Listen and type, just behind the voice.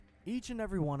Each and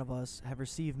every one of us have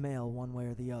received mail one way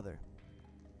or the other.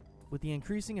 With the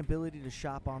increasing ability to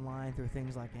shop online through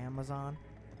things like Amazon,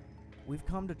 we've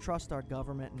come to trust our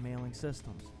government and mailing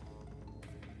systems.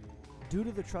 Due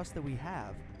to the trust that we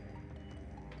have,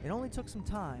 it only took some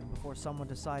time before someone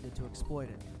decided to exploit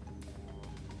it.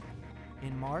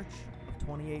 In March of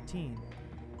 2018,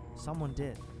 someone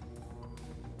did.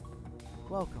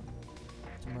 Welcome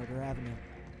to Murder Avenue.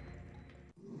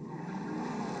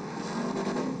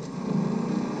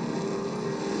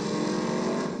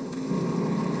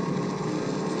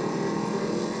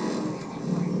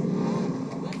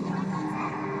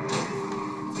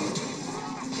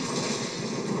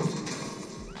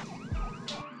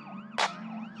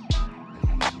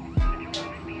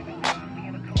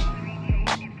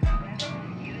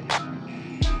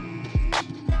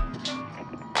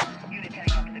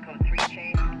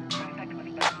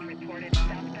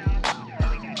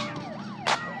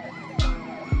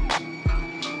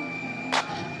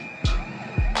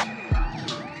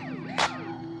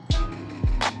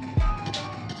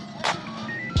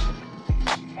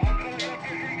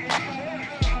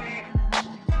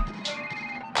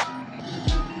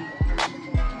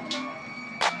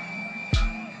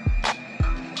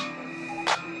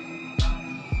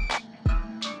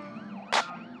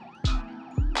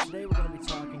 Today we're going to be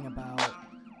talking about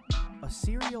a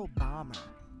serial bomber.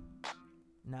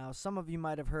 Now, some of you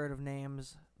might have heard of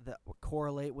names that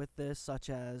correlate with this, such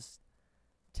as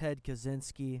Ted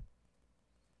Kaczynski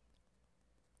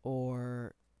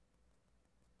or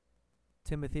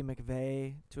Timothy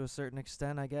McVeigh to a certain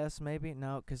extent, I guess, maybe.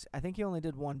 No, because I think he only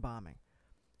did one bombing,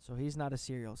 so he's not a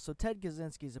serial. So Ted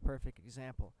Kaczynski is a perfect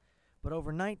example. But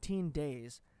over 19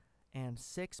 days and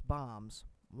 6 bombs,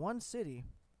 one city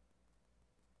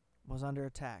was under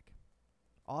attack.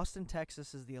 Austin,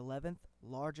 Texas is the 11th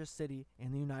largest city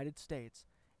in the United States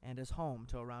and is home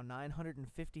to around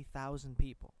 950,000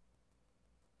 people.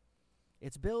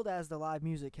 It's billed as the live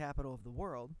music capital of the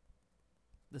world.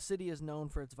 The city is known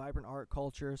for its vibrant art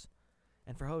cultures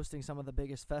and for hosting some of the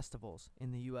biggest festivals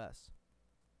in the U.S.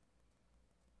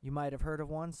 You might have heard of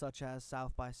one such as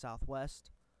South by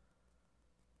Southwest.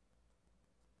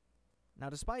 Now,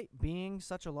 despite being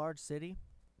such a large city,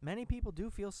 many people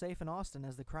do feel safe in Austin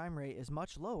as the crime rate is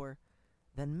much lower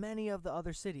than many of the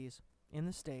other cities in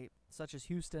the state, such as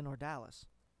Houston or Dallas.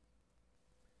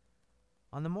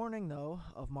 On the morning, though,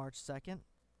 of March 2nd,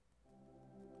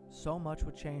 so much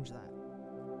would change that.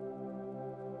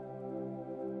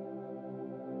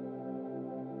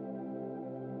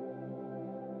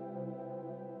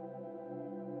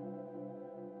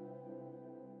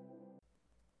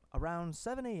 Around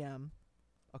 7 a.m.,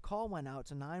 a call went out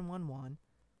to 911.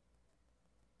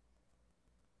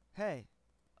 Hey,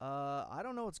 I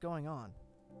don't know what's going on,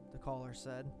 the caller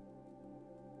said.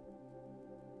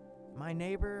 My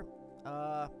neighbor,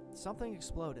 something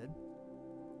exploded.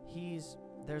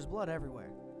 There's blood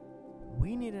everywhere.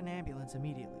 We need an ambulance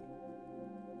immediately.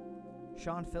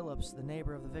 Sean Phillips, the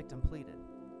neighbor of the victim, pleaded.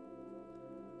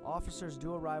 Officers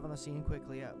do arrive on the scene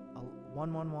quickly at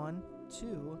 111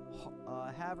 to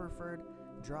Haverford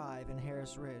Drive in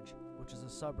Harris Ridge, which is a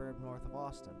suburb north of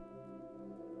Austin.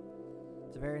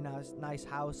 It's a very nice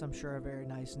house, I'm sure, a very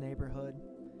nice neighborhood.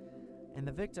 And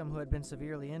the victim, who had been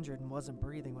severely injured and wasn't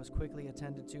breathing, was quickly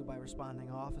attended to by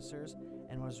responding officers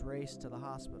and was raced to the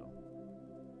hospital.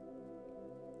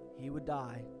 He would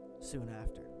die soon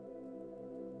after.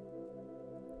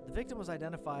 The victim was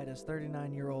identified as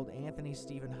 39-year-old Anthony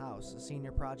Stephen House, a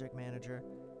senior project manager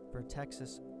for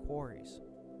Texas Quarries.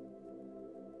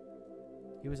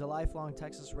 He was a lifelong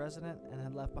Texas resident and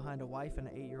had left behind a wife and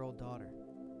an 8-year-old daughter.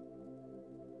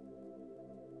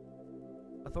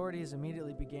 Authorities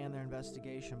immediately began their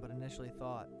investigation, but initially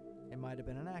thought it might have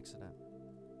been an accident.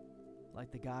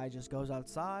 Like the guy just goes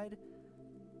outside,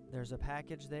 there's a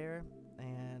package there,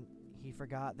 and he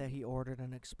forgot that he ordered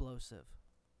an explosive.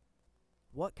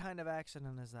 What kind of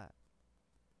accident is that?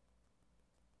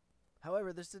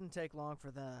 However, this didn't take long for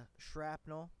the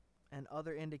shrapnel and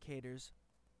other indicators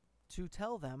to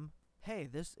tell them, hey,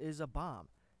 this is a bomb.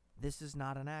 This is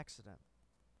not an accident.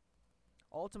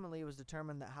 Ultimately, it was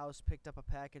determined that House picked up a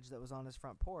package that was on his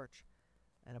front porch,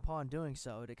 and upon doing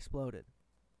so, it exploded.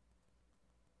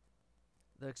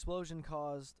 The explosion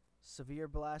caused severe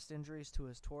blast injuries to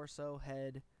his torso,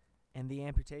 head, and the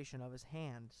amputation of his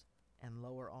hands and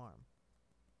lower arm.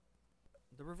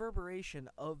 The reverberation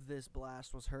of this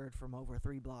blast was heard from over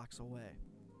 3 blocks away.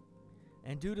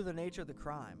 And due to the nature of the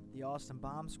crime, the Austin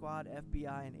Bomb Squad,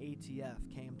 FBI, and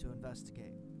ATF came to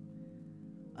investigate.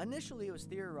 Initially, it was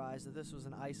theorized that this was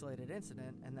an isolated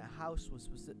incident and that House was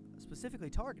specifically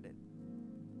targeted.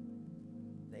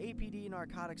 The APD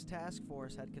Narcotics Task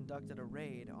Force had conducted a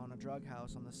raid on a drug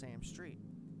house on the same street,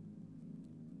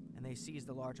 and they seized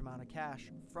a large amount of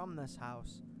cash from this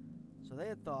house, so they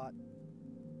had thought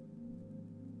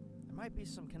there might be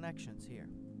some connections here.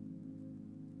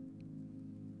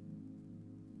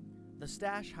 The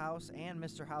stash house and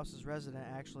Mr. House's resident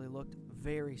actually looked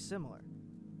very similar.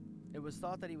 It was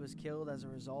thought that he was killed as a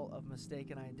result of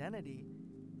mistaken identity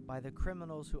by the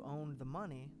criminals who owned the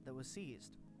money that was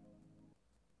seized.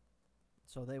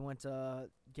 So they went to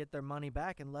get their money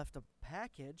back and left a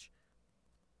package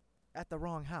at the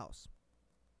wrong house,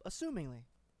 assumingly.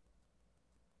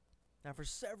 Now, for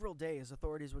several days,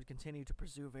 authorities would continue to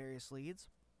pursue various leads,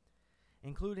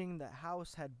 including that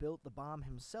House had built the bomb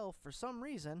himself for some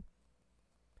reason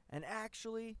and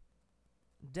actually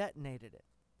detonated it.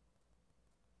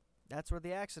 That's where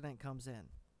the accident comes in.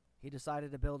 He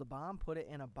decided to build a bomb, put it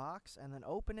in a box, and then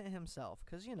open it himself,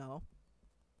 because, you know.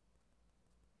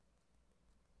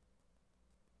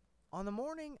 On the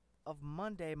morning of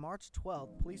Monday, March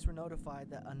 12th, police were notified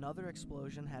that another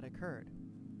explosion had occurred.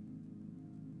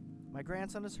 "My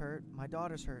grandson is hurt. My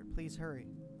daughter's hurt. Please hurry,"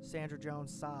 Sandra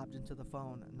Jones sobbed into the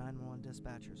phone 911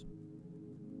 dispatchers.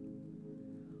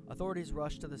 Authorities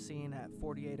rushed to the scene at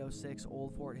 4806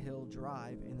 Old Fort Hill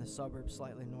Drive in the suburbs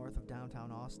slightly north of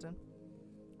downtown Austin.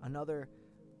 Another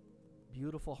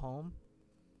beautiful home.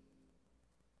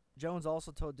 Jones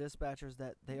also told dispatchers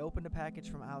that they opened a package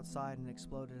from outside and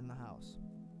exploded in the house.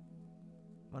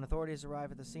 When authorities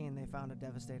arrived at the scene, they found a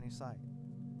devastating sight.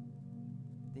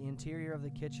 The interior of the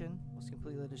kitchen was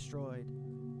completely destroyed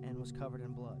and was covered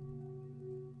in blood.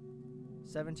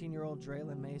 17-year-old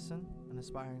Draylen Mason, an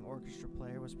aspiring orchestra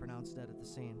player, was pronounced dead at the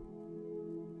scene.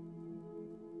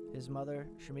 His mother,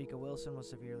 Shamika Wilson, was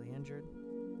severely injured.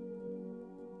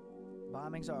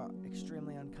 Bombings are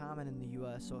extremely uncommon in the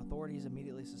U.S., so authorities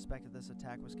immediately suspected this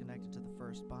attack was connected to the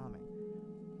first bombing.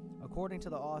 According to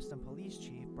the Austin police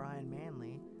chief, Brian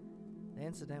Manley, the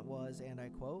incident was, and I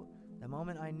quote, "the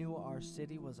moment I knew our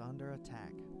city was under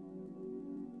attack."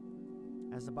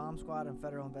 As the bomb squad and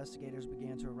federal investigators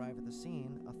began to arrive at the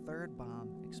scene, a third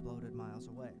bomb exploded miles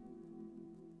away.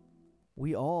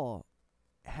 We all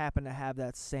happen to have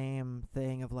that same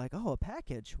thing of like, oh, a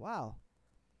package, wow.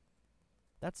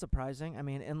 That's surprising. I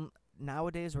mean, and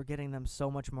nowadays we're getting them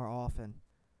so much more often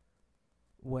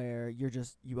where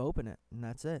you open it and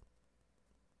that's it.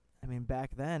 I mean,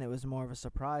 back then it was more of a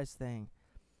surprise thing.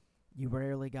 You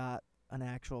rarely got an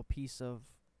actual piece of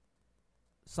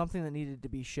something that needed to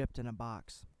be shipped in a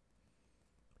box.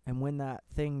 And when that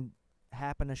thing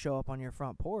happened to show up on your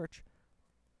front porch,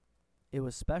 it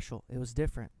was special. It was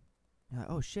different. You're like,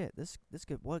 oh shit, this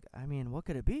could, what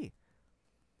could it be?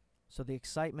 So the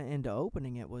excitement into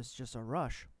opening it was just a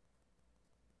rush.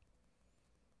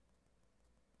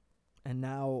 And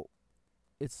now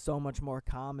it's so much more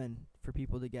common for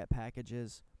people to get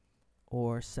packages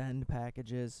or send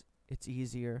packages. It's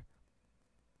easier.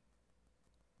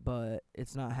 But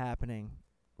it's not happening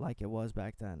like it was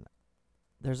back then.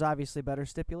 There's obviously better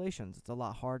stipulations. It's a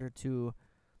lot harder to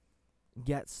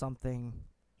get something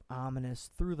ominous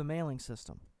through the mailing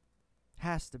system.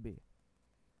 Has to be.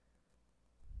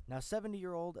 Now,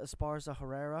 70-year-old Esparza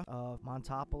Herrera of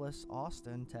Montopolis,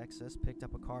 Austin, Texas, picked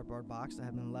up a cardboard box that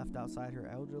had been left outside her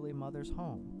elderly mother's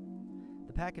home.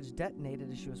 The package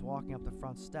detonated as she was walking up the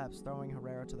front steps, throwing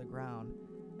Herrera to the ground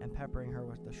and peppering her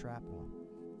with the shrapnel.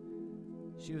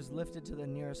 She was lifted to the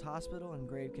nearest hospital in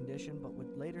grave condition, but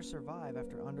would later survive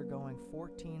after undergoing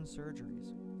 14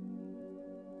 surgeries.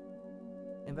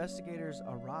 Investigators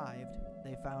arrived.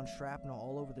 They found shrapnel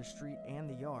all over the street and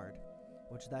the yard,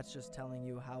 which that's just telling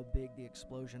you how big the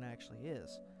explosion actually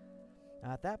is.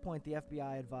 Now, at that point, the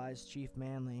FBI advised Chief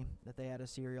Manley that they had a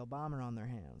serial bomber on their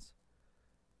hands.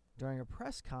 During a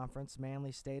press conference,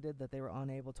 Manley stated that they were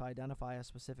unable to identify a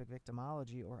specific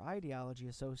victimology or ideology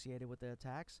associated with the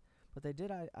attacks, but they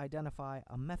did identify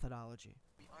a methodology.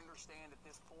 We understand at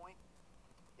this point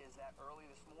is that early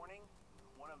this morning,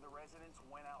 one of the residents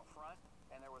went out front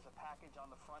and there was a package on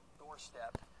the front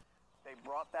doorstep. They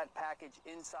brought that package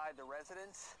inside the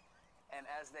residence, and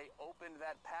as they opened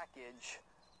that package,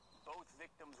 both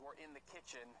victims were in the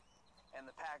kitchen and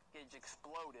the package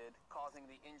exploded, causing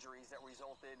the injuries that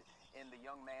resulted in the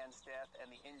young man's death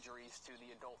and the injuries to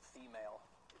the adult female.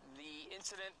 The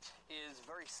incident is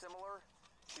very similar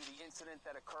to the incident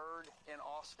that occurred in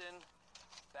Austin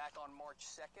back on March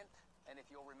 2nd. And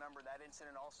if you'll remember, that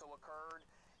incident also occurred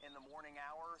in the morning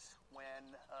hours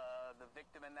when the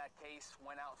victim in that case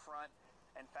went out front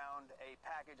and found a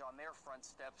package on their front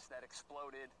steps that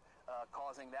exploded,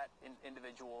 causing that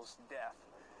individual's death.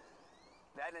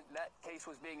 That case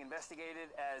was being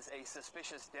investigated as a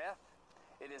suspicious death,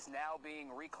 It is now being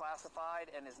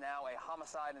reclassified and is now a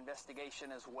homicide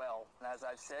investigation as well. And as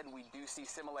I've said, we do see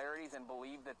similarities and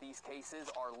believe that these cases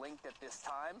are linked at this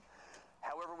time.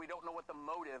 However, we don't know what the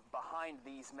motive behind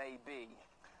these may be.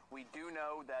 We do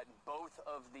know that both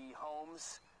of the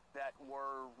homes that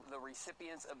were the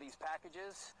recipients of these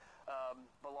packages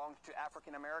belonged to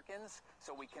African Americans,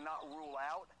 so we cannot rule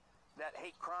out that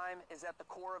hate crime is at the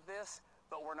core of this.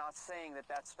 But we're not saying that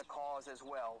that's the cause as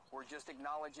well. We're just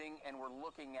acknowledging and we're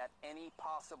looking at any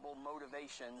possible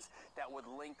motivations that would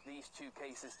link these two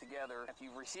cases together. If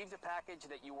you've received a package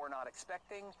that you were not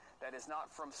expecting, that is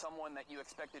not from someone that you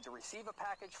expected to receive a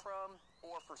package from,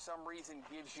 or for some reason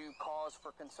gives you cause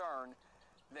for concern,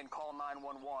 then call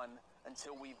 911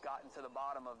 until we've gotten to the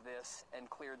bottom of this and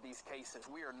cleared these cases.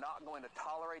 We are not going to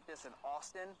tolerate this in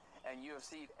Austin, and you have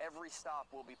seen every stop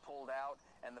will be pulled out,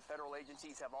 and the federal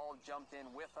agencies have all jumped in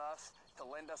with us to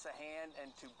lend us a hand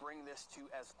and to bring this to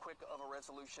as quick of a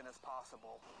resolution as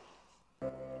possible.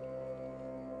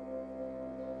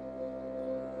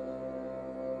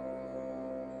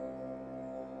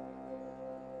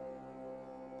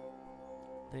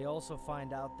 They also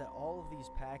find out that all of these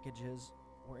packages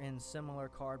were in similar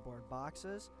cardboard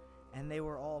boxes, and they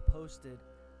were all posted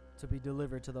to be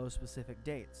delivered to those specific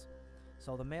dates.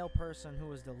 So the mail person who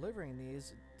was delivering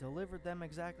these delivered them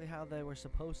exactly how they were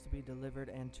supposed to be delivered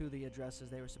and to the addresses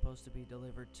they were supposed to be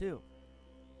delivered to.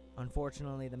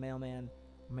 Unfortunately, the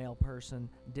mail person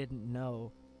didn't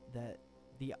know that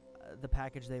the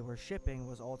package they were shipping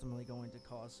was ultimately going to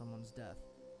cause someone's death.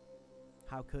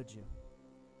 How could you?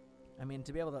 I mean,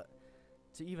 to be able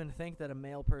to even think that a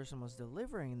mail person was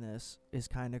delivering this is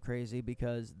kind of crazy,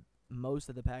 because most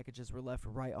of the packages were left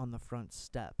right on the front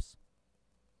steps.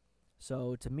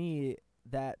 So to me,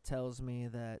 that tells me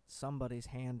that somebody's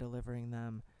hand delivering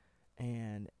them.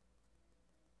 And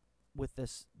with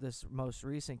this most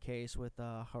recent case with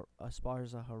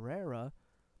Esparza Herrera,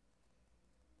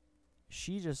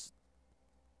 she just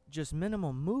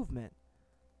minimal movement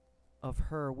of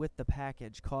her with the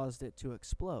package caused it to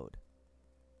explode.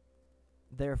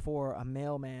 Therefore, a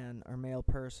mailman or mail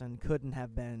person couldn't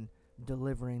have been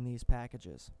delivering these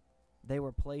packages. They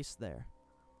were placed there.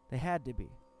 They had to be,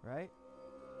 right?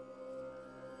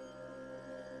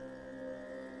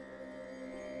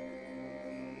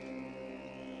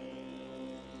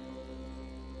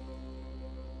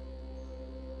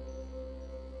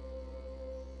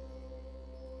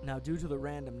 Now, due to the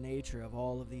random nature of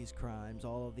all of these crimes,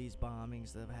 all of these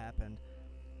bombings that have happened,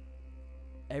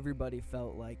 everybody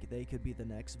felt like they could be the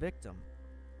next victim.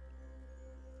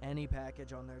 Any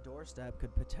package on their doorstep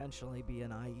could potentially be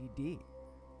an IED.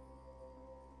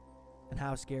 And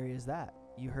how scary is that?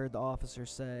 You heard the officer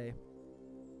say,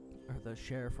 or the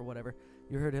sheriff or whatever,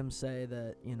 you heard him say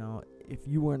that, you know, if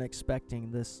you weren't expecting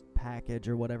this package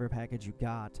or whatever package you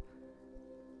got,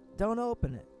 don't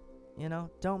open it. You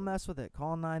know, don't mess with it.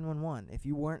 Call 911. If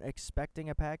you weren't expecting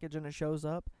a package and it shows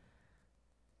up,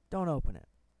 don't open it.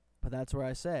 But that's where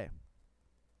I say,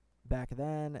 back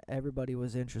then, everybody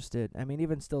was interested. I mean,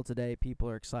 even still today, people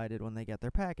are excited when they get their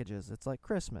packages. It's like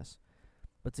Christmas.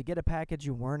 But to get a package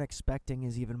you weren't expecting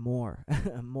is even more,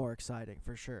 more exciting,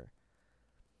 for sure.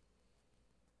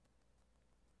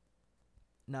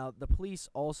 Now, the police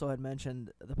also had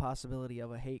mentioned the possibility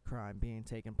of a hate crime being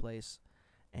taken place,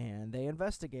 and they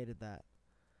investigated that.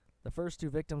 The first two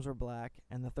victims were black,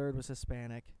 and the third was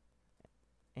Hispanic,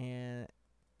 and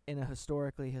in a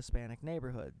historically Hispanic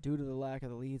neighborhood. Due to the lack of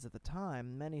the leads at the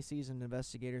time, many seasoned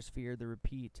investigators feared the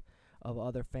repeat of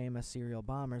other famous serial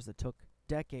bombers that took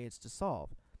decades to solve,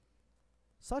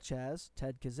 such as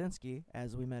Ted Kaczynski,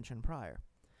 as we mentioned prior,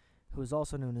 who is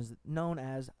also known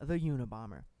as the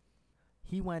Unabomber.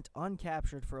 He went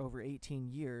uncaptured for over 18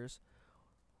 years,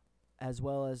 as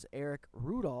well as Eric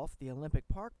Rudolph, the Olympic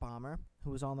Park bomber,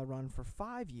 who was on the run for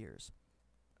 5 years.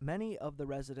 Many of the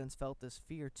residents felt this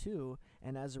fear too,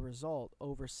 and as a result,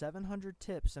 over 700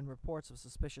 tips and reports of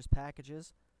suspicious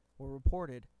packages were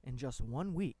reported in just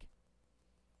 1 week.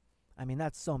 I mean,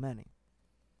 that's so many.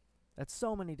 That's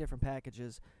so many different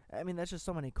packages. I mean, that's just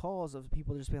so many calls of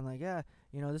people just being like, yeah,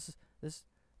 you know, this,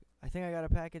 I think I got a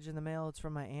package in the mail. It's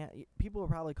from my aunt. People were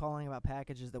probably calling about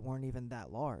packages that weren't even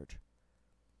that large.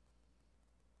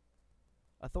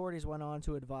 Authorities went on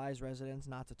to advise residents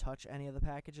not to touch any of the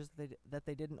packages that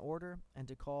they didn't order and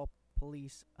to call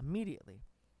police immediately.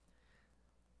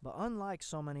 But unlike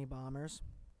so many bombers,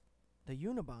 the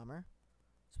Unabomber,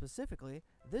 specifically,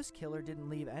 this killer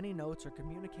didn't leave any notes or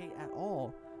communicate at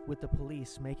all with the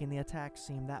police, making the attack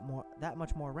seem that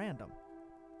much more random.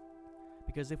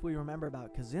 Because if we remember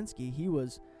about Kaczynski, he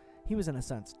was in a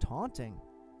sense taunting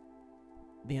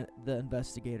the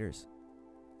investigators.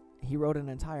 he wrote an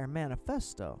entire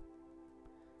manifesto.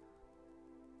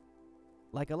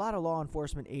 Like a lot of law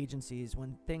enforcement agencies,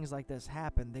 when things like this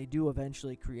happen, they do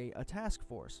eventually create a task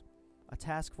force. A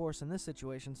task force in this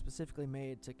situation specifically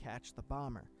made to catch the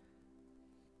bomber.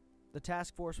 The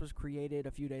task force was created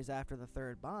a few days after the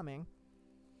third bombing,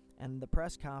 and the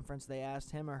press conference, they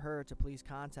asked him or her to please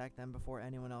contact them before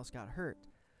anyone else got hurt.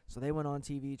 So they went on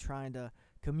TV trying to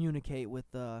communicate with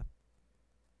the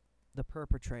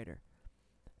perpetrator.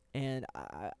 And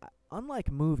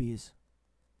unlike movies,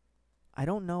 I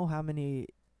don't know how many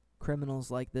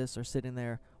criminals like this are sitting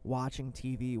there watching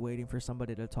TV waiting for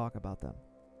somebody to talk about them.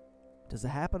 Does it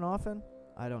happen often?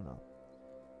 I don't know.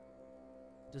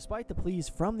 Despite the pleas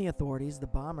from the authorities, the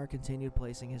bomber continued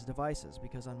placing his devices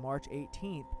because on March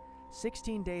 18th,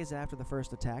 16 days after the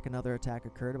first attack, another attack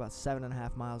occurred about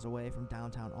 7.5 miles away from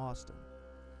downtown Austin.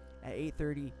 At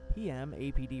 8:30 p.m.,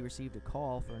 APD received a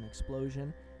call for an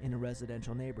explosion in a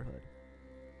residential neighborhood.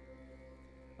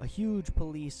 A huge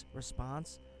police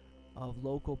response of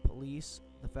local police,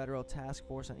 the Federal Task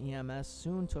Force, and EMS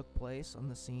soon took place on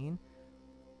the scene,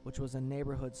 which was a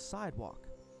neighborhood sidewalk.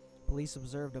 Police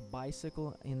observed a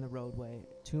bicycle in the roadway,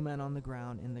 2 men on the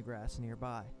ground in the grass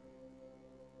nearby.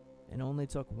 It only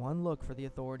took one look for the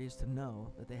authorities to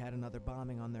know that they had another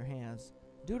bombing on their hands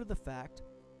due to the fact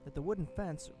that the wooden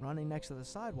fence running next to the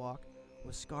sidewalk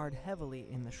was scarred heavily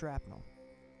in the shrapnel.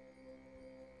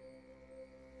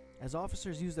 As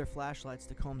officers used their flashlights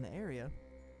to comb the area,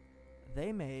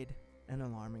 they made an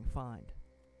alarming find.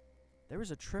 There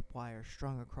was a tripwire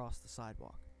strung across the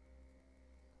sidewalk.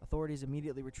 Authorities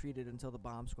immediately retreated until the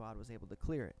bomb squad was able to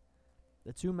clear it.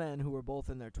 The 2 men, who were both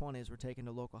in their 20s, were taken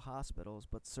to local hospitals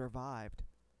but survived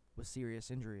with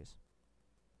serious injuries.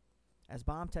 As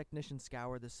bomb technicians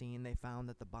scoured the scene, they found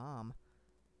that the bomb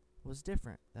was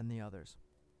different than the others.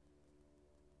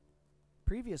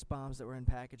 Previous bombs that were in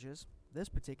packages, this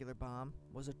particular bomb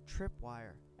was a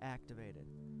tripwire activated.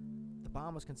 The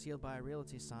bomb was concealed by a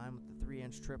realty sign with the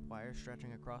 3-inch tripwire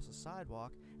stretching across the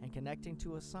sidewalk and connecting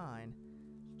to a sign,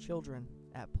 "Children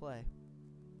at Play."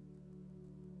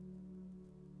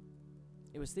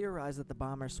 It was theorized that the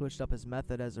bomber switched up his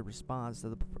method as a response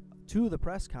to the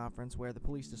press conference where the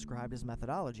police described his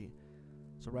methodology.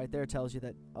 So right there tells you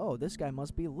that, oh, this guy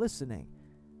must be listening.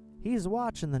 He's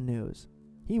watching the news.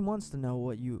 He wants to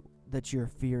know that you're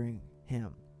fearing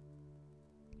him.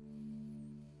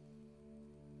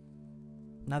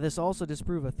 Now, this also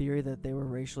disproved a theory that they were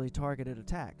racially targeted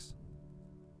attacks,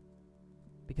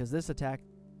 because this attack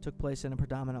took place in a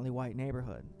predominantly white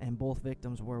neighborhood, and both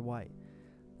victims were white.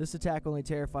 This attack only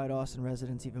terrified Austin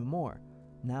residents even more.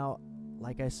 Now,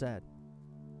 like I said,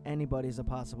 anybody's a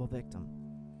possible victim.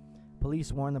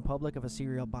 Police warned the public of a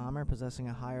serial bomber possessing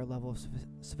a higher level of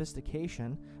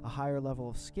sophistication, a higher level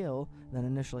of skill than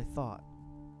initially thought.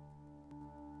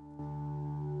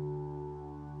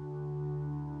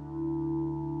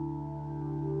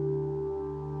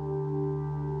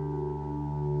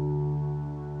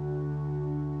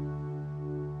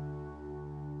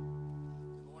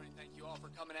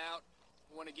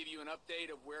 Give you an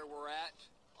update of where we're at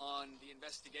on the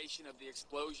investigation of the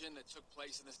explosion that took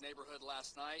place in this neighborhood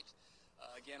last night.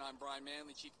 Again, I'm Brian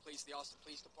Manley, Chief of Police of the Austin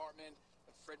Police Department.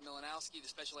 Fred Milanowski,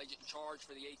 the Special Agent in charge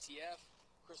for the ATF.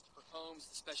 Christopher Combs,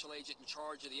 the Special Agent in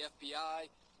charge of the FBI.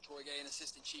 Troy Gay, an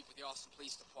Assistant Chief with the Austin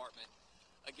Police Department.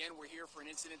 Again, we're here for an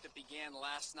incident that began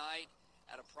last night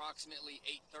at approximately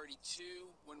 8:32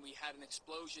 when we had an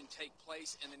explosion take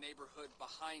place in the neighborhood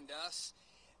behind us.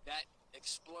 That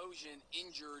explosion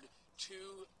injured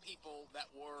 2 people that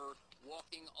were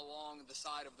walking along the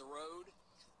side of the road.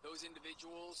 Those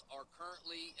individuals are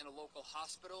currently in a local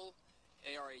hospital.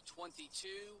 They are a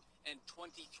 22 and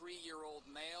 23-year-old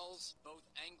males, both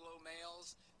Anglo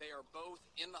males. They are both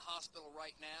in the hospital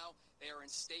right now. They are in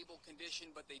stable condition,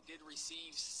 but they did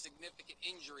receive significant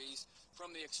injuries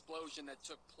from the explosion that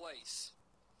took place.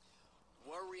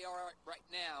 Where we are right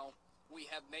now, we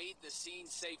have made the scene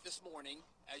safe this morning.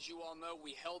 As you all know,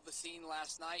 we held the scene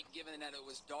last night, given that it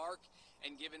was dark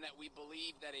and given that we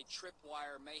believe that a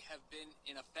tripwire may have been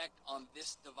in effect on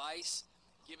this device.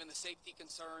 Given the safety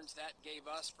concerns that gave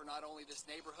us for not only this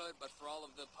neighborhood, but for all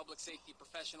of the public safety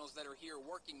professionals that are here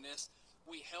working this,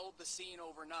 we held the scene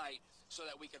overnight so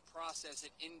that we could process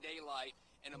it in daylight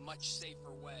in a much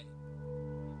safer way.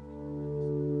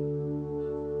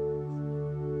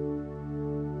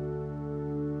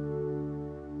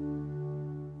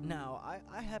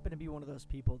 I happen to be one of those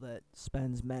people that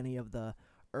spends many of the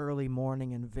early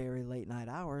morning and very late night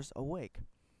hours awake.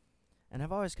 And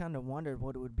I've always kind of wondered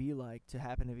what it would be like to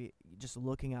happen to be just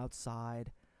looking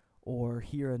outside or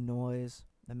hear a noise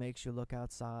that makes you look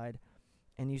outside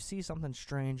and you see something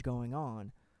strange going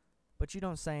on, but you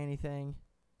don't say anything.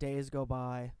 Days go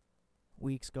by,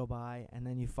 weeks go by, and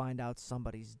then you find out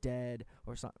somebody's dead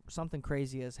or something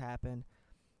crazy has happened,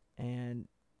 and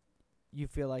you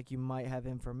feel like you might have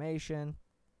information.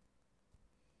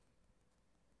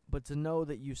 But to know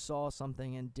that you saw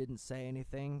something and didn't say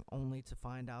anything, only to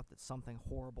find out that something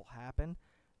horrible happened,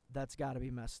 that's got to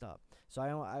be messed up. So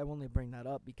I only bring that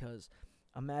up because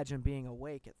imagine being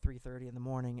awake at 3:30 in the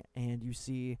morning and you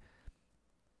see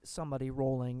somebody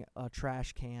rolling a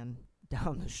trash can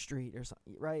down the street or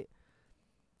something, right?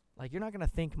 Like, you're not going to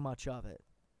think much of it,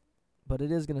 but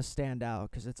it is going to stand out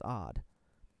because it's odd.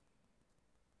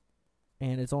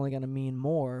 And it's only going to mean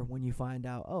more when you find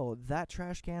out, oh, that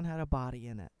trash can had a body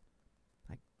in it.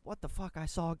 Like, what the fuck? I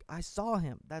saw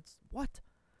him. That's what?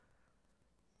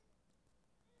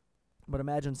 But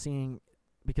imagine seeing,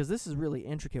 because this is really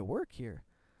intricate work here,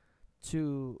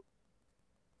 to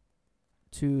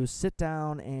sit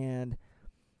down and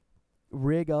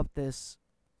rig up this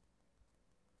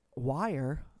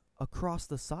wire across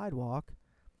the sidewalk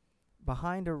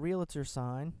behind a realtor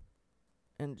sign,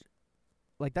 and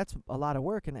like, that's a lot of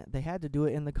work, and they had to do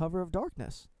it in the cover of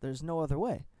darkness. There's no other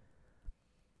way.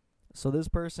 So this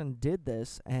person did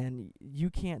this, and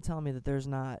you can't tell me that there's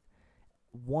not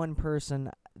one person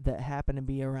that happened to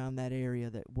be around that area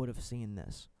that would have seen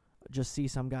this. Just see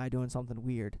some guy doing something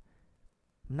weird,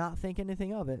 not think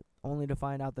anything of it, only to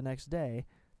find out the next day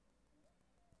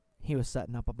he was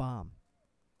setting up a bomb.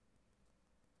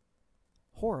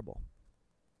 Horrible.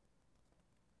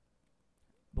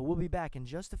 But we'll be back in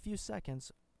just a few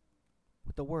seconds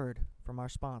with the word from our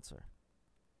sponsor.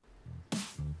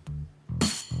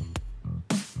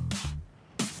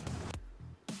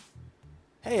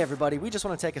 Hey everybody, we just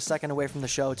want to take a second away from the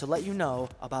show to let you know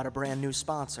about a brand new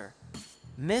sponsor.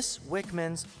 Miss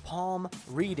Wickman's Palm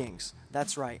Readings.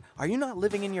 That's right. Are you not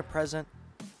living in your present?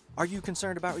 Are you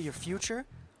concerned about your future?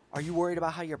 Are you worried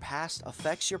about how your past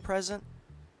affects your present?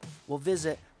 Well,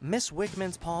 visit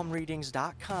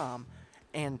MissWickman'sPalmReadings.com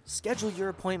and schedule your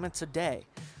appointment today.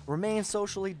 Remain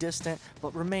socially distant,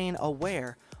 but remain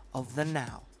aware of the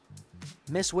now.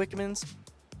 Miss Wickman's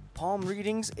Palm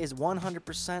Readings is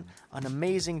 100% an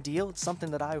amazing deal. It's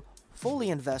something that I fully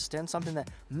invest in, something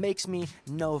that makes me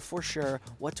know for sure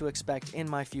what to expect in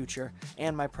my future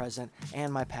and my present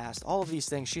and my past. All of these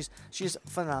things. She's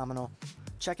phenomenal.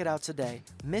 Check it out today.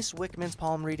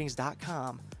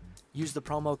 MissWickman'sPalmReadings.com. Use the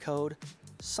promo code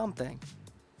something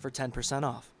for 10%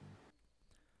 off.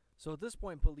 So at this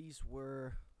point, police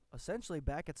were essentially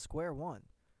back at square one.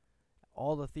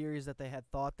 All the theories that they had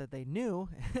thought that they knew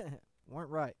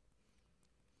weren't right.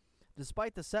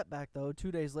 Despite the setback, though,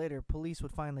 2 days later, police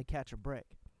would finally catch a break.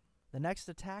 The next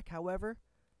attack, however,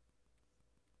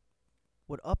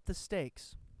 would up the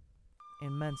stakes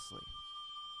immensely.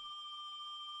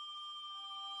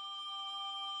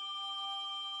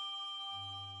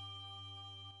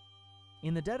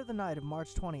 In the dead of the night of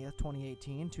March 20th,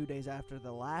 2018, 2 days after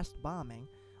the last bombing,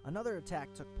 another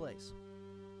attack took place.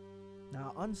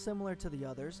 Now, unsimilar to the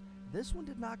others, this one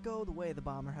did not go the way the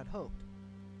bomber had hoped.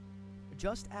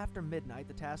 Just after midnight,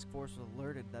 the task force was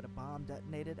alerted that a bomb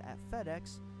detonated at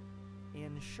FedEx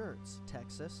in Schertz,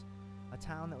 Texas, a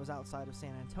town that was outside of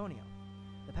San Antonio.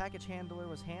 The package handler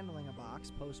was handling a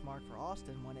box postmarked for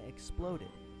Austin when it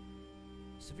exploded,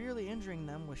 severely injuring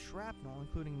them with shrapnel,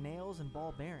 including nails and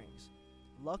ball bearings.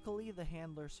 Luckily, the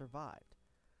handler survived.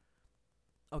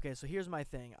 Okay, so here's my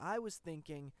thing. I was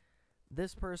thinking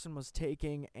this person was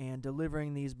taking and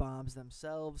delivering these bombs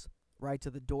themselves right to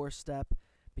the doorstep,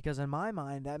 because in my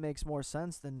mind, that makes more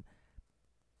sense than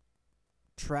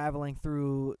traveling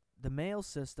through the mail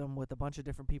system with a bunch of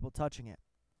different people touching it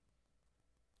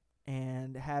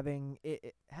and having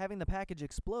the package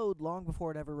explode long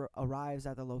before it ever arrives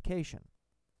at the location.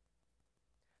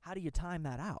 How do you time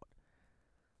that out?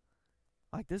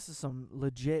 Like, this is some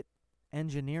legit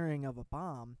engineering of a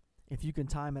bomb. If you can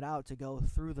time it out to go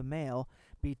through the mail,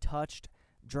 be touched,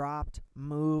 dropped,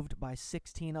 moved by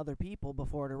 16 other people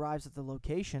before it arrives at the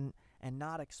location and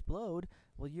not explode,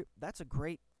 well, that's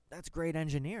great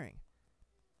engineering.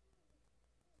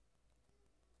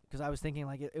 Because I was thinking,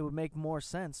 like, it would make more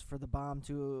sense for the bomb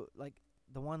to, like,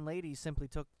 the one lady simply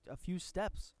took a few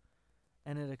steps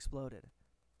and it exploded.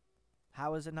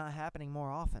 How is it not happening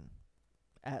more often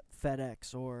at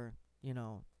FedEx or,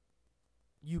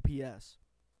 UPS?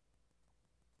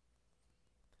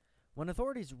 When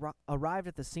authorities arrived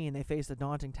at the scene, they faced a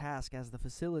daunting task, as the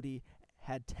facility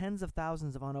had tens of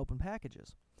thousands of unopened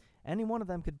packages. Any one of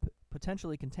them could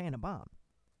potentially contain a bomb.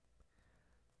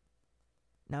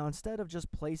 Now, instead of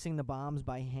just placing the bombs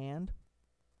by hand,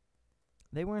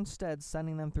 they were instead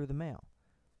sending them through the mail.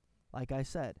 like I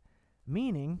said,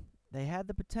 meaning they had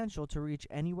the potential to reach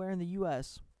anywhere in the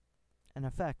U.S. and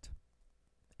affect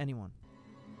anyone.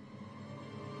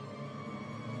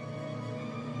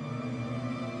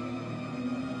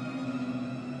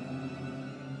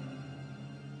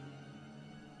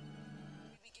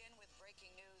 We begin with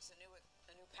breaking news.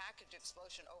 A new package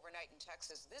explosion overnight in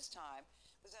Texas. This time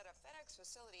was at a FedEx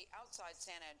facility outside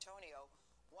San Antonio.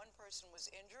 One person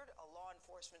was injured, a law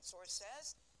enforcement source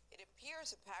says. It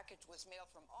appears a package was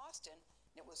mailed from Austin,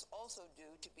 and it was also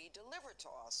due to be delivered to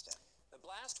Austin. The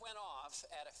blast went off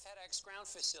at a FedEx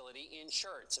ground facility in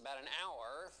Schertz, about an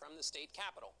hour from the state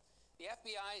capitol. The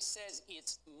FBI says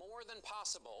it's more than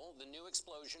possible the new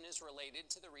explosion is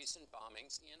related to the recent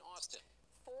bombings in Austin.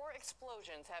 4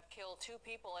 explosions have killed 2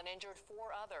 people and injured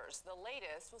 4 others. The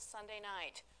latest was Sunday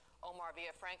night. Omar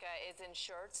Villafranca is in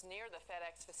Schertz near the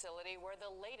FedEx facility where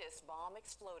the latest bomb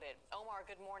exploded. Omar,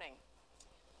 good morning.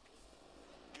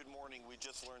 Good morning. We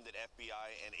just learned that FBI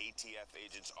and ATF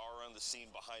agents are on the scene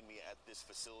behind me at this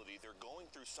facility. They're going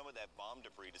through some of that bomb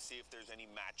debris to see if there's any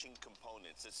matching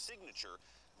components, a signature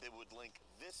that would link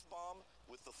this bomb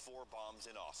with the 4 bombs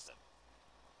in Austin.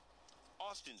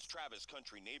 Austin's Travis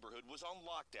Country neighborhood was on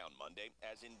lockdown Monday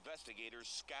as investigators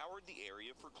scoured the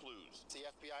area for clues. The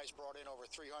FBI's brought in over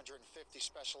 350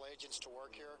 special agents to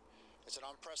work here. It's an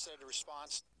unprecedented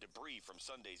response. Debris from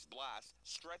Sunday's blast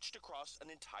stretched across an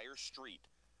entire street.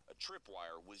 A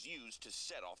tripwire was used to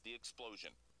set off the explosion.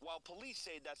 While police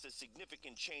say that's a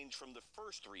significant change from the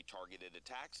first 3 targeted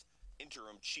attacks,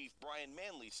 Interim Chief Brian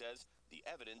Manley says the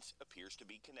evidence appears to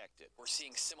be connected. We're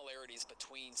seeing similarities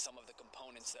between some of the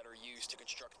components that are used to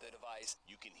construct the device.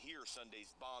 You can hear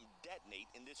Sunday's bomb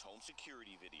detonate in this home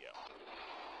security video.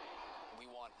 We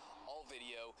want all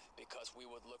video because we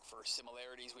would look for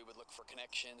similarities, we would look for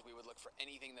connections, we would look for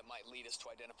anything that might lead us to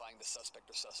identifying the suspect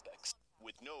or suspects.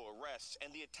 With no arrests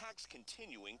and the attacks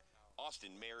continuing,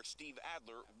 Austin Mayor Steve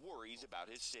Adler worries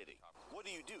about his city. What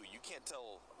do? You can't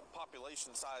tell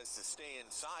population size to stay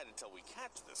inside until we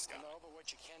catch this guy. No, but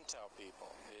what you can tell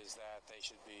people is that they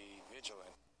should be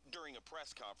vigilant. During a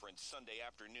press conference Sunday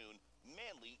afternoon,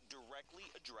 Manley directly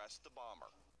addressed the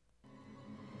bomber.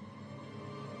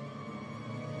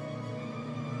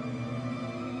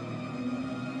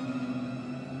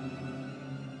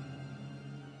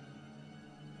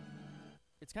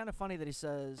 It's kind of funny that he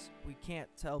says we can't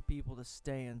tell people to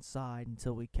stay inside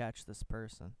until we catch this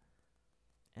person.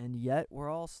 And yet we're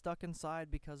all stuck inside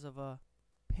because of a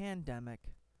pandemic.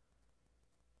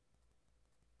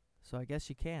 So I guess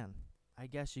you can. I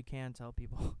guess you can tell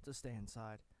people to stay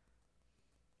inside.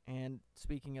 And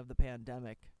speaking of the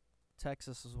pandemic,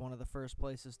 Texas was one of the first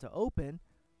places to open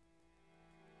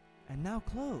and now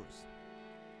closed.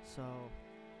 So,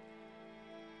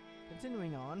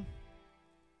 continuing on.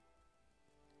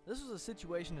 This was a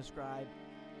situation described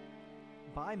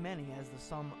by many as the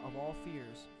sum of all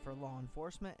fears for law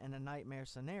enforcement and a nightmare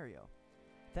scenario.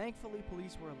 Thankfully,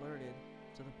 police were alerted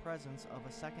to the presence of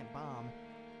a second bomb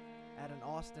at an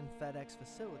Austin FedEx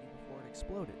facility before it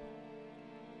exploded.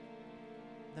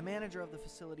 The manager of the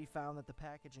facility found that the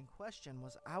package in question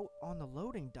was out on the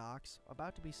loading docks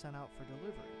about to be sent out for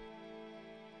delivery.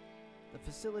 The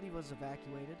facility was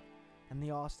evacuated, and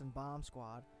the Austin bomb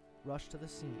squad rushed to the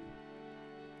scene.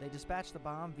 They dispatched the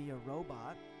bomb via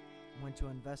robot and went to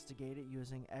investigate it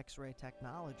using X-ray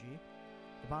technology.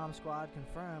 The bomb squad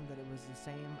confirmed that it was the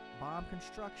same bomb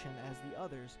construction as the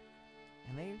others,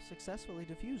 and they successfully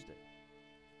defused it.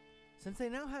 Since they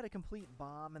now had a complete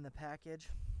bomb in the package,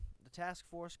 the task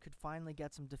force could finally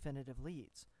get some definitive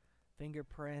leads.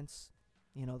 Fingerprints,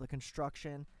 the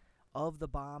construction of the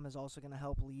bomb is also going to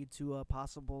help lead to a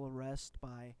possible arrest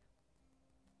by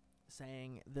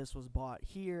saying this was bought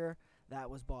here, that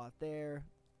was bought there,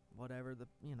 whatever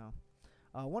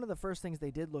one of the first things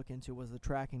they did look into was the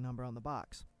tracking number on the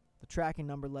box. The tracking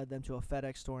number led them to a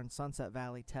FedEx store in Sunset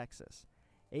Valley, Texas.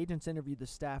 Agents interviewed the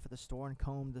staff at the store and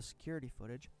combed the security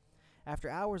footage. After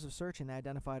hours of searching, they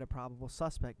identified a probable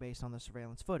suspect based on the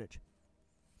surveillance footage.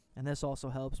 And this also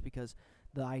helps because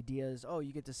the idea is,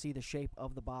 you get to see the shape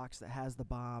of the box that has the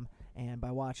bomb, and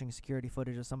by watching security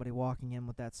footage of somebody walking in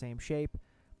with that same shape,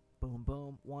 boom,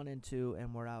 boom, 1 and 2,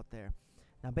 and we're out there.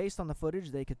 Now, based on the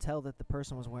footage, they could tell that the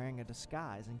person was wearing a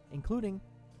disguise, including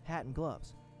hat and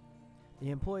gloves.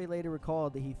 The employee later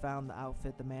recalled that he found the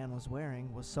outfit the man was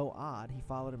wearing was so odd, he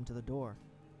followed him to the door.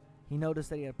 He noticed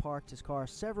that he had parked his car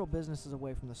several businesses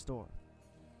away from the store.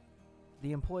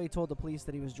 The employee told the police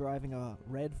that he was driving a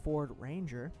red Ford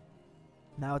Ranger.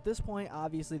 Now, at this point,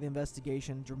 obviously the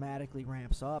investigation dramatically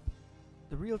ramps up.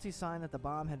 The realty sign that the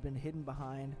bomb had been hidden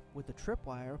behind with the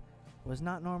tripwire was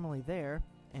not normally there,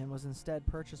 and was instead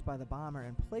purchased by the bomber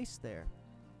and placed there.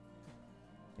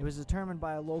 It was determined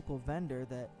by a local vendor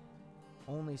that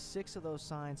only 6 of those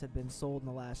signs had been sold in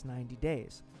the last 90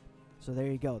 days. So there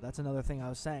you go. That's another thing I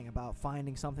was saying about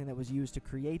finding something that was used to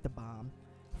create the bomb,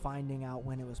 finding out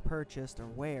when it was purchased or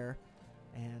where,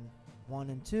 and 1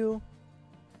 and 2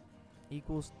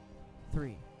 equals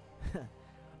 3.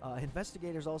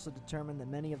 Investigators also determined that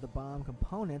many of the bomb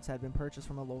components had been purchased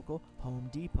from a local Home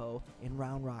Depot in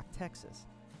Round Rock, Texas.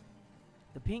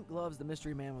 The pink gloves the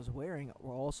mystery man was wearing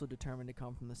were also determined to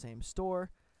come from the same store.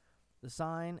 The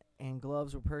sign and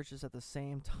gloves were purchased at the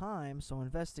same time, so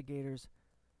investigators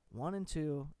 1 and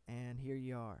 2, and here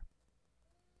you are.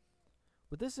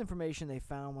 With this information they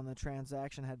found when the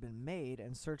transaction had been made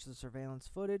and searched the surveillance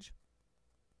footage,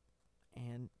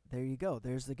 and there you go,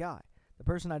 there's the guy. The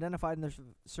person identified in the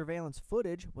surveillance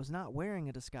footage was not wearing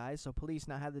a disguise, so police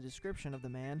now had the description of the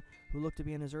man who looked to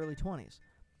be in his early 20s.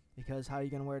 Because how are you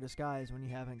going to wear a disguise when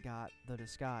you haven't got the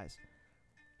disguise?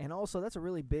 And also, that's a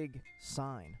really big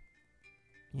sign,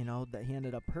 that he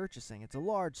ended up purchasing. It's a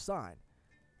large sign.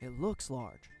 It looks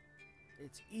large.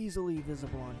 It's easily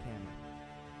visible on camera.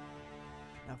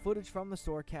 Now, footage from the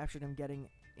store captured him getting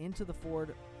into the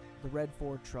red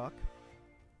Ford truck.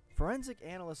 Forensic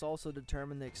analysts also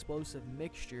determined the explosive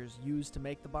mixtures used to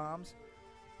make the bombs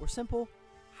were simple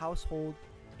household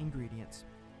ingredients.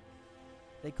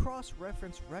 They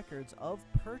cross-referenced records of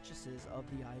purchases of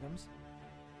the items,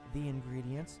 the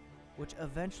ingredients, which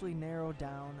eventually narrowed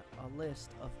down a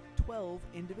list of 12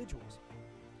 individuals.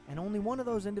 And only one of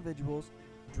those individuals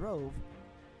drove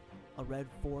a red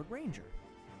Ford Ranger.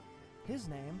 His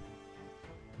name,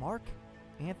 Mark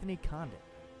Anthony Condit.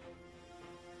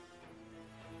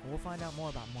 We'll find out more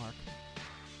about Mark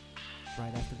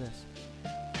right after this.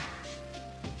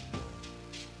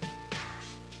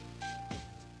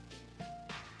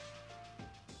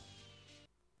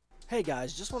 Hey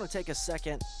guys, just want to take a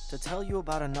second to tell you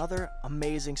about another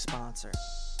amazing sponsor.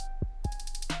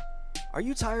 Are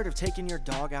you tired of taking your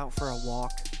dog out for a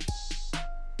walk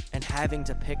and having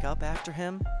to pick up after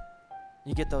him?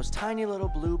 You get those tiny little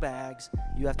blue bags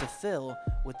you have to fill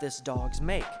with this dog's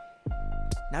make.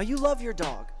 Now you love your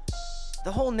dog.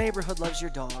 The whole neighborhood loves your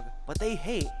dog, but they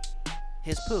hate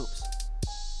his poops.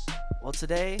 Well,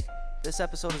 today, this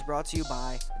episode is brought to you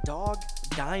by Dog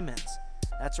Diamonds.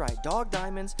 That's right, Dog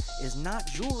Diamonds is not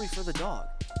jewelry for the dog,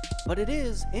 but it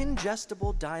is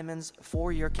ingestible diamonds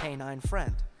for your canine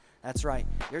friend. That's right,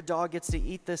 your dog gets to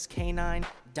eat this canine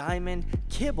diamond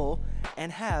kibble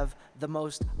and have the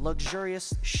most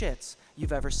luxurious shits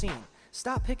you've ever seen.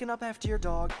 Stop picking up after your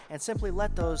dog and simply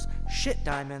let those shit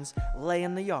diamonds lay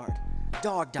in the yard.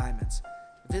 Dog Diamonds.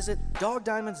 Visit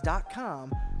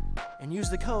dogdiamonds.com and use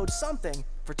the code SOMETHING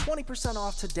for 20%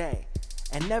 off today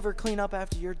and never clean up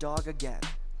after your dog again.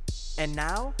 And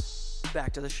now,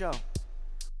 back to the show.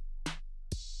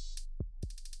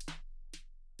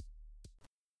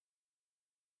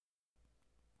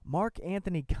 Mark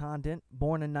Anthony Condit,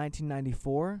 born in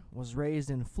 1994, was raised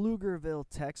in Pflugerville,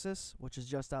 Texas, which is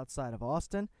just outside of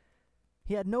Austin.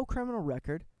 He had no criminal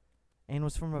record and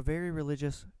was from a very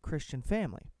religious Christian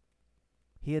family.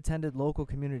 He attended local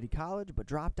community college but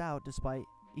dropped out despite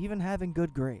even having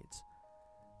good grades.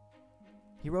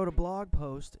 He wrote a blog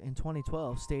post in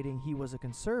 2012 stating he was a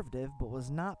conservative but was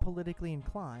not politically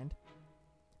inclined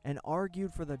and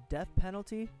argued for the death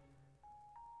penalty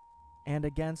and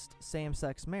against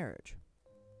same-sex marriage.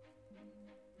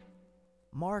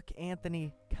 Mark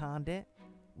Anthony Condit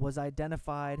was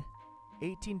identified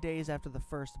 18 days after the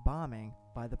first bombing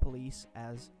by the police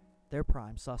as their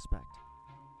prime suspect.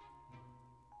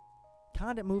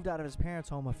 Condit moved out of his parents'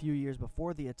 home a few years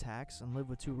before the attacks and lived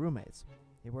with 2 roommates.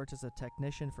 He worked as a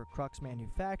technician for Crux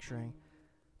Manufacturing,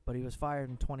 but he was fired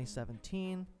in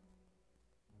 2017.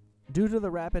 Due to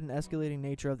the rapid and escalating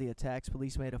nature of the attacks,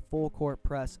 police made a full-court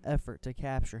press effort to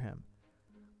capture him.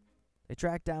 They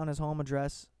tracked down his home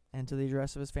address and to the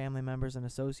address of his family members and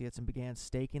associates and began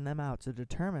staking them out to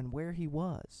determine where he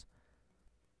was.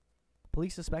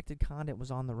 Police suspected Condit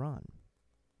was on the run.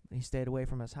 He stayed away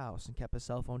from his house and kept his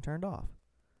cell phone turned off.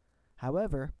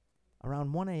 However,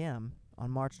 around 1 a.m. on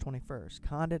March 21st,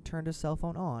 Condit turned his cell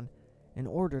phone on in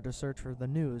order to search for the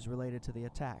news related to the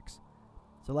attacks.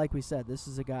 So like we said, this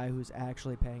is a guy who's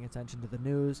actually paying attention to the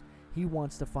news. He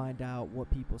wants to find out what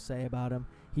people say about him.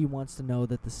 He wants to know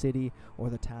that the city or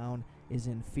the town is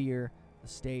in fear, the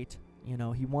state.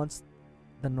 He wants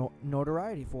the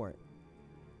notoriety for it.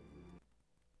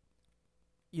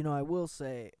 I will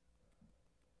say,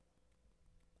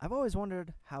 I've always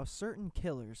wondered how certain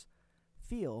killers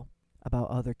feel about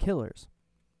other killers.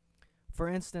 For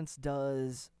instance,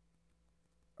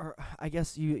 or I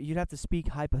guess you'd have to speak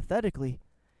hypothetically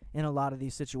in a lot of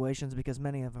these situations because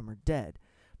many of them are dead.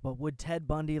 But would Ted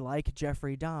Bundy like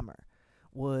Jeffrey Dahmer?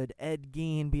 Would Ed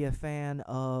Gein be a fan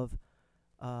of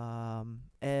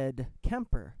Ed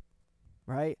Kemper,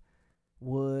 right?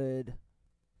 Would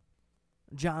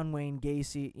John Wayne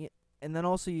Gacy... And then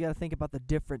also you got to think about the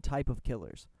different type of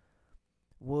killers.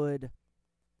 Would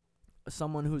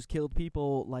someone who's killed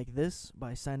people like this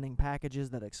by sending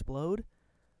packages that explode?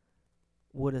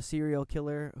 Would a serial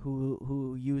killer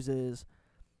who uses,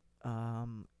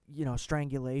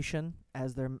 strangulation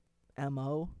as their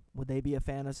MO, would they be a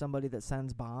fan of somebody that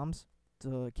sends bombs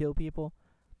to kill people?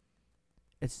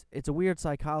 It's a weird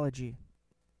psychology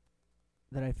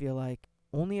that I feel like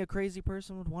only a crazy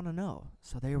person would want to know.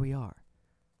 So there we are.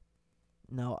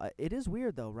 No, it is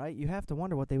weird though, right? You have to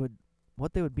wonder what they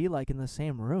would be like in the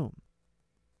same room.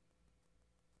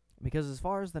 Because as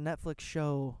far as the Netflix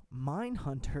show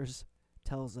Mindhunters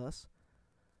tells us,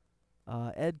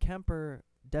 Ed Kemper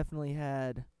definitely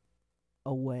had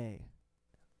a way,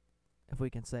 if we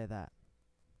can say that.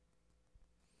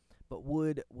 But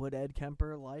would Ed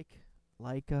Kemper like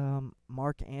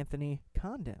Mark Anthony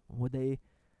Condit? Would they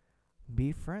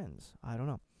be friends? I don't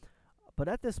know. But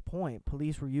at this point,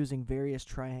 police were using various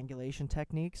triangulation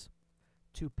techniques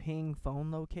to ping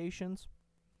phone locations,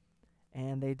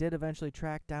 and they did eventually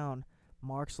track down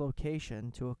Mark's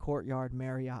location to a Courtyard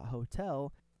Marriott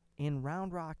hotel in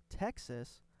Round Rock,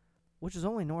 Texas, which is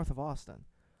only north of Austin.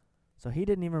 So he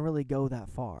didn't even really go that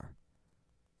far.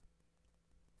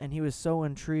 And he was so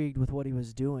intrigued with what he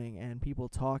was doing and people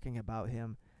talking about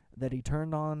him that he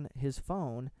turned on his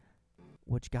phone,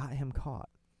 which got him caught.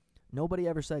 Nobody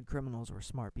ever said criminals were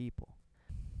smart people.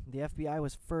 The FBI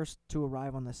was first to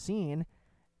arrive on the scene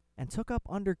and took up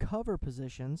undercover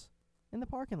positions in the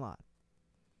parking lot.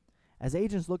 As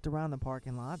agents looked around the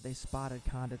parking lot, they spotted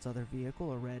Condit's other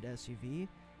vehicle, a red SUV,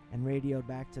 and radioed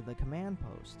back to the command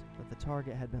post that the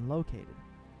target had been located.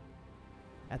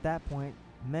 At that point,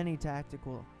 many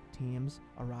tactical teams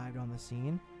arrived on the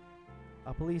scene.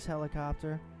 A police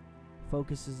helicopter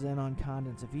focuses in on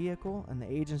Condit's vehicle, and the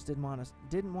agents didn't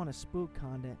want to spook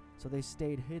Condit, so they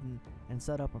stayed hidden and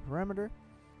set up a perimeter.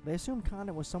 They assumed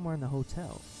Condit was somewhere in the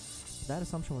hotel, but that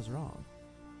assumption was wrong.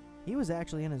 He was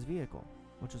actually in his vehicle,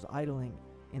 which was idling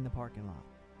in the parking lot.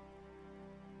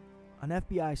 An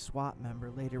FBI SWAT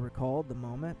member later recalled the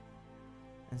moment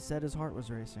and said his heart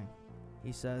was racing.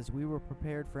 He says, "We were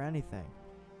prepared for anything.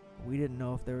 We didn't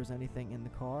know if there was anything in the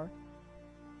car,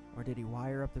 or did he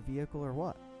wire up the vehicle or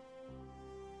what?"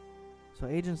 So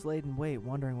agents laid in wait,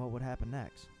 wondering what would happen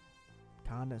next.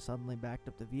 Condit suddenly backed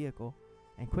up the vehicle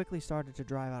and quickly started to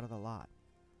drive out of the lot.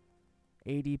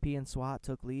 ADP and SWAT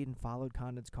took lead and followed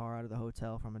Condit's car out of the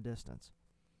hotel from a distance.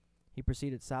 He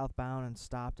proceeded southbound and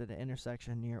stopped at an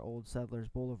intersection near Old Settlers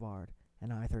Boulevard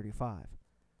and I-35.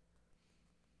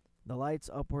 The lights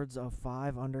upwards of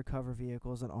 5 undercover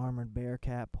vehicles and armored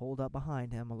Bearcat pulled up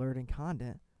behind him, alerting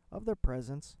Condit of their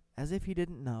presence as if he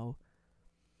didn't know.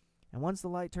 And once the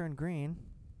light turned green,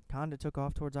 Condit took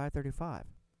off towards I-35.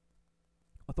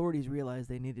 Authorities realized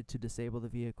they needed to disable the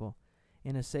vehicle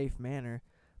in a safe manner,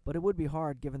 but it would be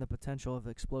hard given the potential of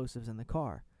explosives in the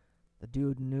car. The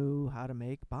dude knew how to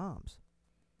make bombs.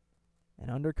 An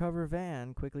undercover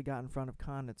van quickly got in front of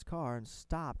Condit's car and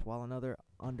stopped while another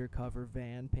undercover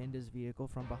van pinned his vehicle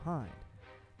from behind.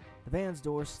 The van's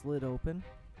door slid open,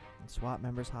 and SWAT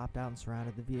members hopped out and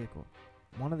surrounded the vehicle.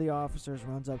 One of the officers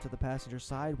runs up to the passenger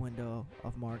side window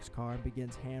of Mark's car and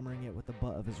begins hammering it with the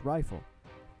butt of his rifle.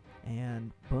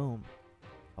 And boom,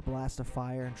 a blast of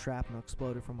fire and shrapnel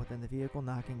exploded from within the vehicle,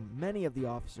 knocking many of the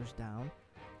officers down.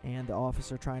 And the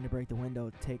officer trying to break the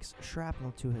window takes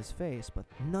shrapnel to his face, but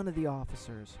none of the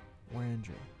officers were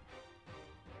injured.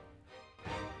 Air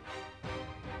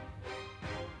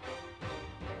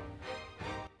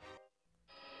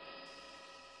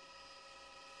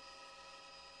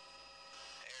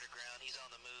to ground, he's on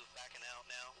the move, backing out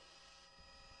now.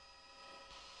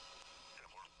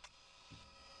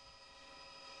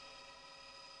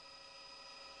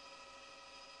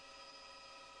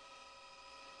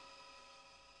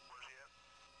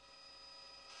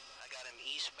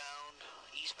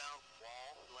 Eastbound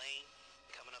wall lane,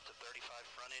 coming up to 35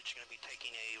 frontage, going to be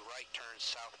taking a right turn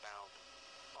southbound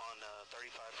on 35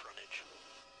 frontage.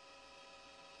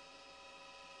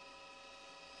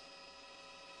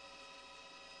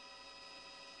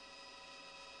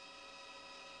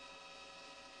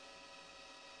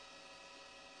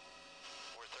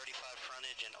 We're 35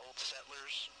 frontage in Old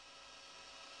Settlers,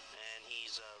 and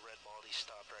he's red balled. He's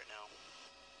stopped right now.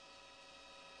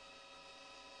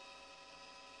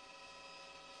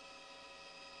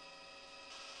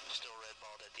 Still red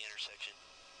balled at the intersection.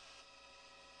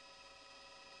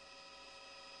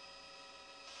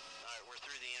 Alright, we're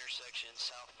through the intersection,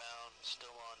 southbound,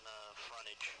 still on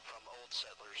frontage from Old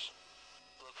Settlers.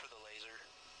 Look for the laser.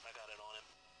 I got it on him.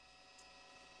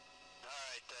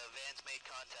 Alright, Van's made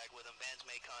contact with him.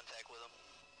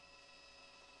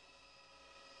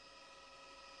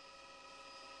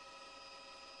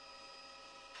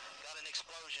 Got an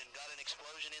explosion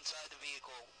inside the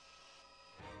vehicle.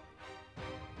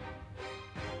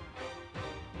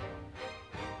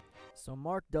 So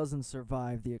Mark doesn't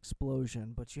survive the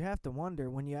explosion, but you have to wonder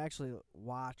when you actually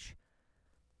watch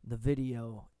the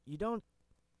video,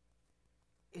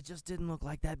 it just didn't look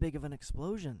like that big of an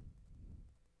explosion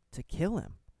to kill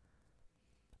him.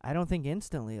 I don't think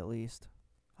instantly, at least.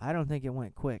 I don't think it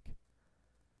went quick.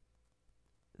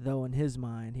 Though in his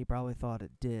mind, he probably thought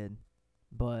it did.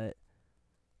 But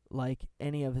like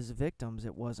any of his victims,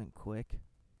 it wasn't quick.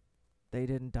 They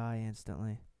didn't die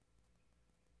instantly.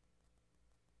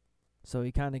 So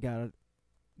he kind of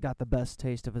got the best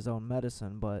taste of his own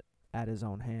medicine, but at his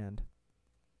own hand.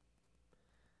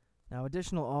 Now,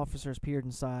 additional officers peered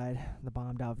inside the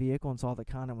bombed-out vehicle and saw that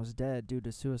Condon was dead due to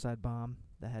a suicide bomb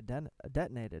that had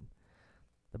detonated.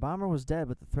 The bomber was dead,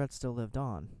 but the threat still lived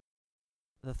on.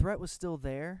 The threat was still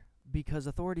there because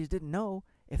authorities didn't know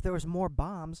if there was more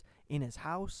bombs in his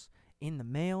house, in the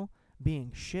mail,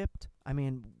 being shipped. I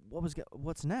mean,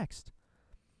 what's next?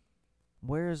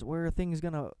 Where are things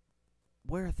gonna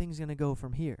go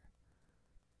from here?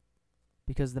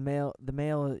 Because the mail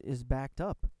is backed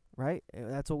up, right?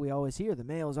 That's what we always hear. The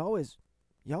mail is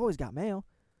you always got mail.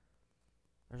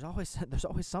 There's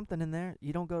always something in there.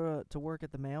 You don't go to work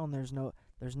at the mail and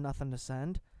there's nothing to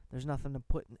send. There's nothing to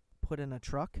put in a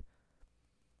truck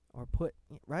or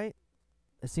right?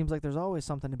 It seems like there's always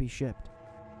something to be shipped.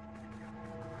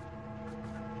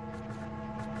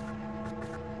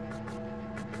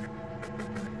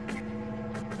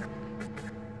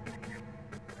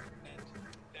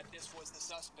 That this was the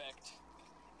suspect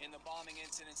in the bombing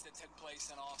incidents that took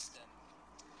place in Austin.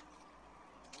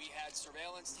 We had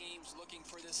surveillance teams looking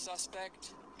for this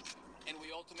suspect, and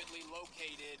we ultimately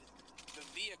located the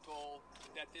vehicle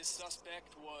that this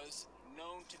suspect was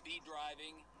known to be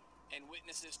driving, and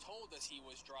witnesses told us he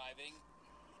was driving.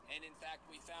 And in fact,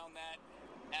 we found that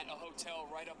at a hotel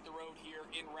right up the road here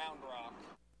in Round Rock.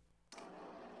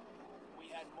 We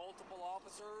had multiple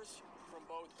officers from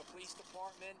both the police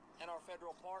department and our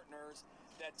federal partners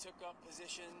that took up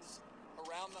positions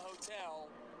around the hotel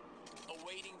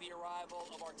awaiting the arrival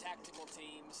of our tactical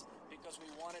teams because we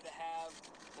wanted to have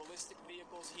ballistic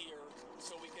vehicles here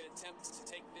so we could attempt to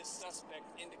take this suspect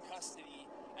into custody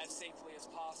as safely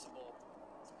as possible.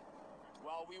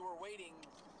 While we were waiting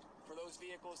for those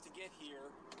vehicles to get here,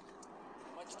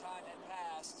 much time had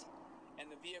passed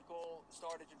and the vehicle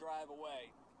started to drive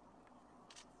away.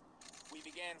 We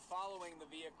began following the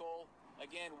vehicle,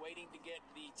 again waiting to get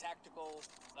the tactical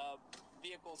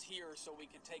vehicles here so we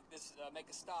could make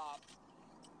a stop.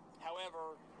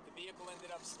 However, the vehicle ended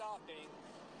up stopping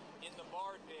in the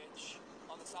bar ditch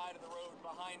on the side of the road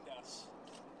behind us.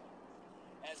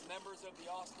 As members of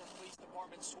the Austin Police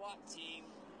Department SWAT team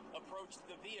approached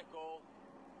the vehicle,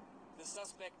 the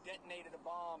suspect detonated a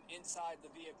bomb inside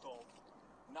the vehicle,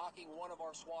 knocking one of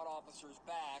our SWAT officers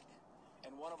back,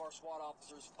 and one of our SWAT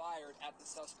officers fired at the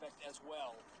suspect as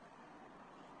well.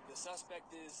 The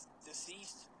suspect is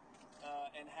deceased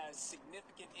and has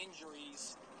significant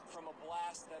injuries from a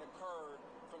blast that occurred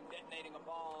from detonating a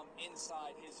bomb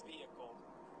inside his vehicle.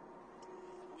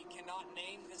 We cannot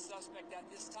name this suspect at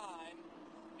this time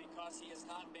because he has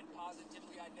not been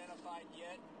positively identified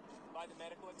yet by the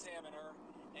medical examiner,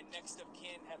 and next of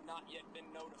kin have not yet been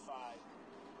notified.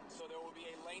 So there will be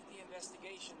a lengthy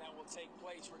investigation that will take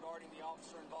place regarding the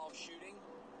officer-involved shooting.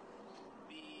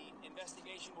 The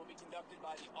investigation will be conducted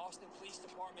by the Austin Police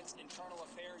Department's Internal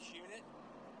Affairs Unit,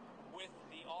 with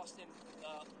the Austin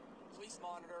Police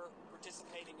Monitor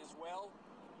participating as well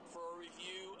for a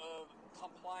review of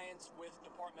compliance with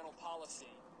departmental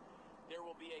policy. There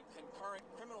will be a concurrent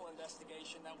criminal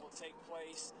investigation that will take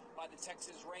place by the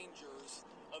Texas Rangers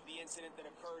of the incident that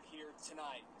occurred here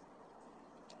tonight.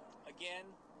 Again,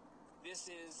 this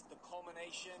is the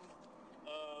culmination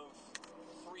of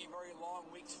 3 very long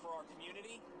weeks for our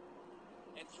community.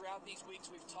 And throughout these weeks,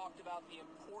 we've talked about the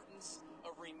importance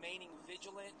of remaining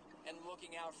vigilant and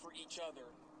looking out for each other.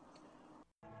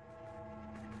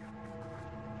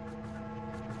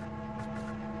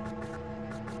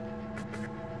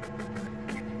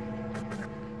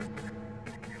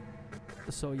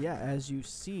 So yeah, as you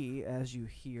see, as you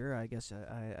hear, I guess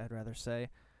I'd rather say,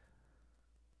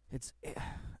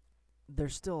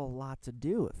 there's still a lot to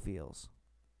do, it feels.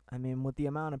 I mean, with the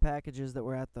amount of packages that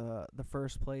were at the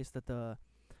first place that the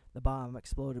bomb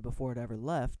exploded before it ever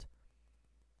left,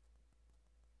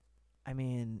 I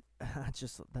mean, that's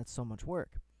so much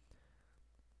work.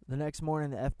 The next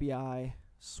morning, the FBI,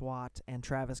 SWAT, and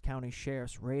Travis County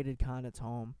sheriffs raided Condit's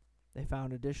home. They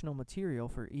found additional material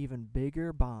for even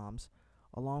bigger bombs,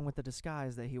 along with the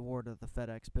disguise that he wore to the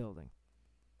FedEx building.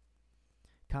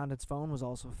 Condit's phone was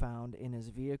also found in his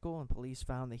vehicle, and police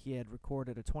found that he had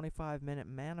recorded a 25-minute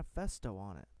manifesto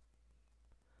on it.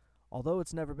 Although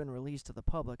it's never been released to the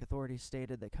public, authorities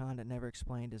stated that Condit never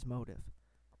explained his motive,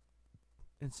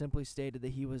 and simply stated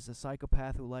that he was a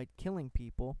psychopath who liked killing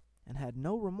people and had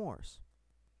no remorse.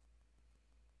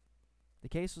 The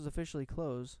case was officially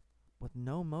closed with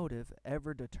no motive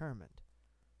ever determined.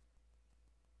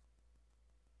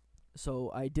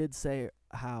 So I did say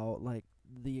how, like,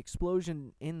 the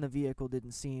explosion in the vehicle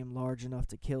didn't seem large enough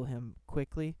to kill him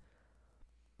quickly.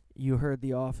 You heard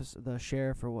the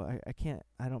sheriff, or what?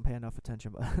 I don't pay enough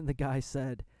attention, but the guy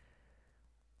said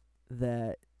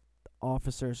that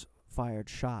officers fired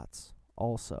shots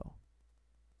also.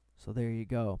 So there you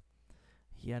go.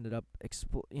 He ended up,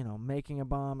 making a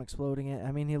bomb, exploding it.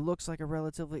 I mean, he looks like a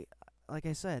relatively, like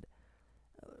I said,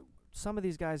 some of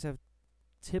these guys have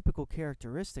typical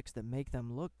characteristics that make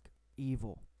them look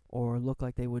evil or look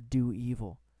like they would do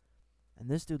evil. And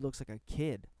this dude looks like a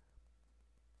kid,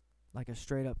 like a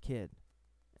straight up kid.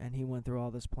 And he went through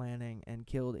all this planning and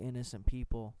killed innocent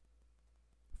people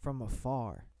from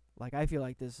afar. Like, I feel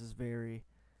like this is very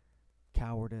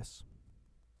cowardice.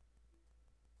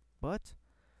 But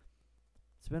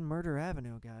it's been Murder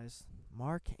Avenue, guys.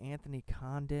 Mark Anthony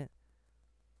Condit,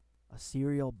 a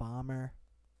serial bomber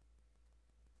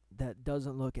that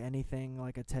doesn't look anything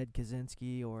like a Ted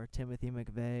Kaczynski or Timothy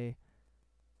McVeigh.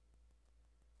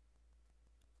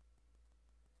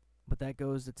 But that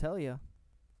goes to tell you,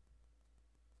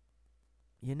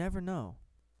 you never know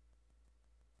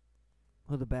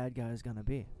who the bad guy is going to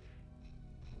be.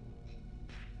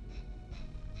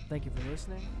 Thank you for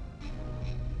listening.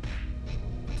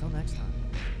 Until next time.